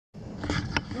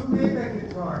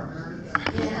guitar,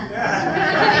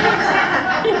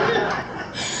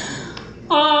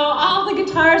 all the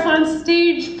guitars on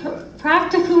stage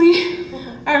practically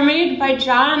are made by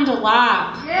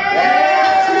DeLapp.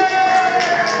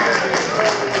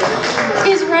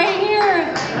 He's right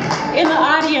here in the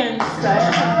audience.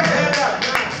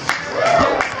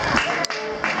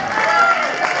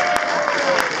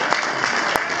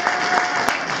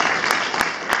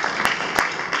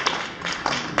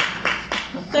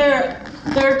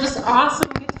 They're just awesome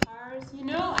guitars. You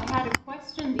know, I had a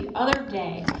question the other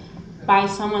day by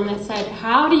someone that said,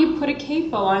 how do you put a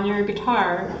capo on your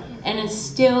guitar and it's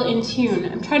still in tune?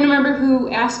 I'm trying to remember who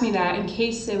asked me that in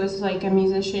case it was like a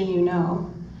musician you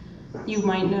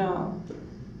might know.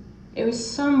 It was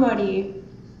somebody,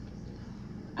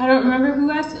 I don't remember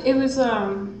who asked. It was,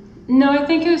 no, I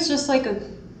think it was just like a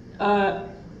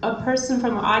person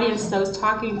from the audience that was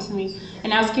talking to me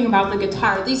and asking about the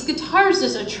guitar. These guitars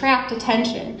just attract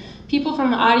attention. People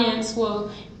from the audience will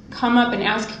come up and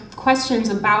ask questions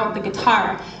about the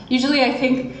guitar. Usually I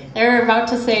think they're about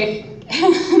to say, I'd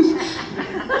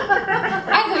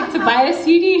like to buy a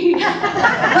CD.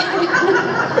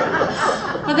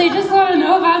 But they just want to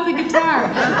know about the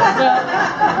guitar.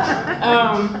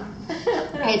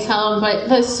 I tell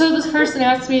them, so this person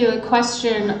asked me the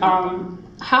question,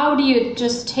 how do you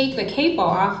just take the capo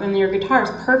off and your guitar is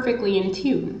perfectly in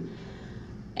tune?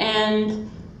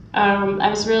 And I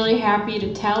was really happy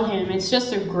to tell him it's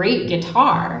just a great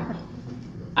guitar.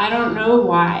 I don't know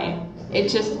why. It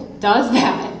just does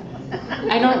that.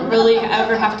 I don't really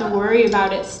ever have to worry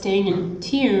about it staying in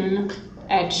tune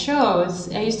at shows.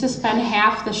 I used to spend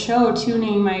half the show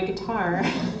tuning my guitar.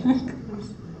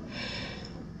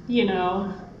 You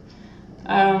know.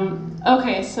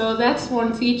 Okay, so that's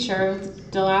one feature of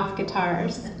DeLapp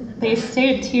guitars. They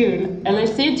stay in tune, and they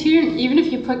stay in tune even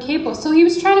if you put capo. So he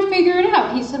was trying to figure it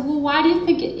out. He said, well, why do you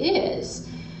think it is?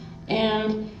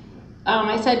 And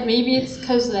I said, maybe it's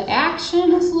because the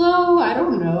action is low. I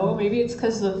don't know. Maybe it's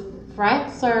because the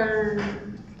frets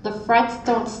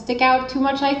don't stick out too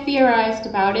much. I theorized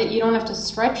about it. You don't have to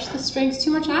stretch the strings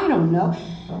too much. I don't know.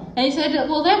 And he said,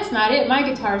 well, that's not it. My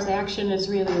guitar's action is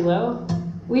really low.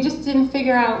 We just didn't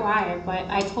figure out why, but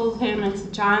I told him it's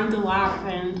DeLapp,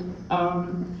 and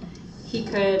he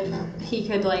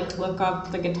could like look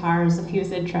up the guitars if he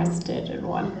was interested in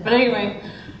one. But anyway,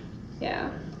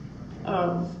 yeah,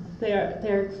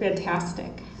 they're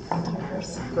fantastic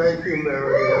guitars. Thank you,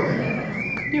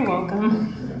 Meredith. You're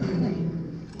welcome.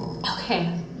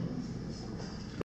 Okay.